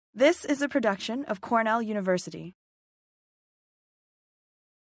This is a production of Cornell University.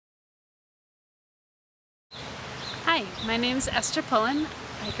 Hi, my name is Esther Pullen.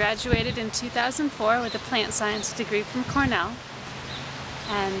 I graduated in 2004 with a plant science degree from Cornell.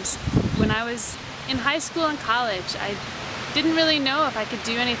 And when I was in high school and college, I didn't really know if I could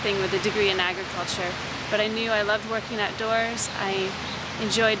do anything with a degree in agriculture, but I knew I loved working outdoors. I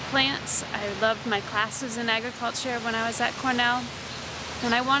enjoyed plants. I loved my classes in agriculture when I was at Cornell.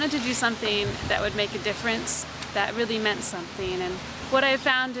 And I wanted to do something that would make a difference, that really meant something. And what I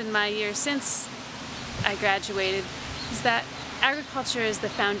found in my years since I graduated is that agriculture is the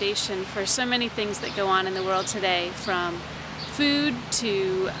foundation for so many things that go on in the world today, from food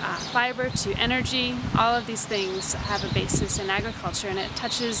to fiber to energy. All of these things have a basis in agriculture, and it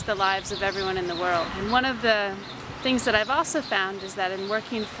touches the lives of everyone in the world. And one of the things that I've also found is that in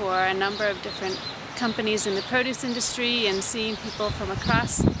working for a number of different companies in the produce industry and seeing people from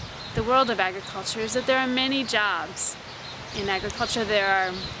across the world of agriculture is that there are many jobs in agriculture. There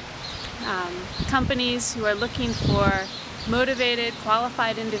are companies who are looking for motivated,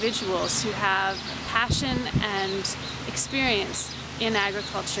 qualified individuals who have passion and experience in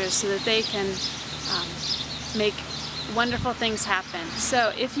agriculture so that they can make wonderful things happen.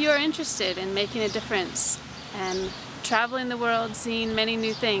 So if you are interested in making a difference and traveling the world, seeing many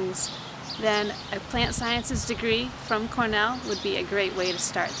new things, then a plant sciences degree from Cornell would be a great way to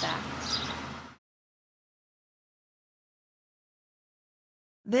start that.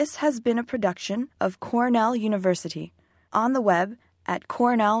 This has been a production of Cornell University, on the web at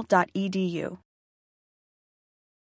cornell.edu.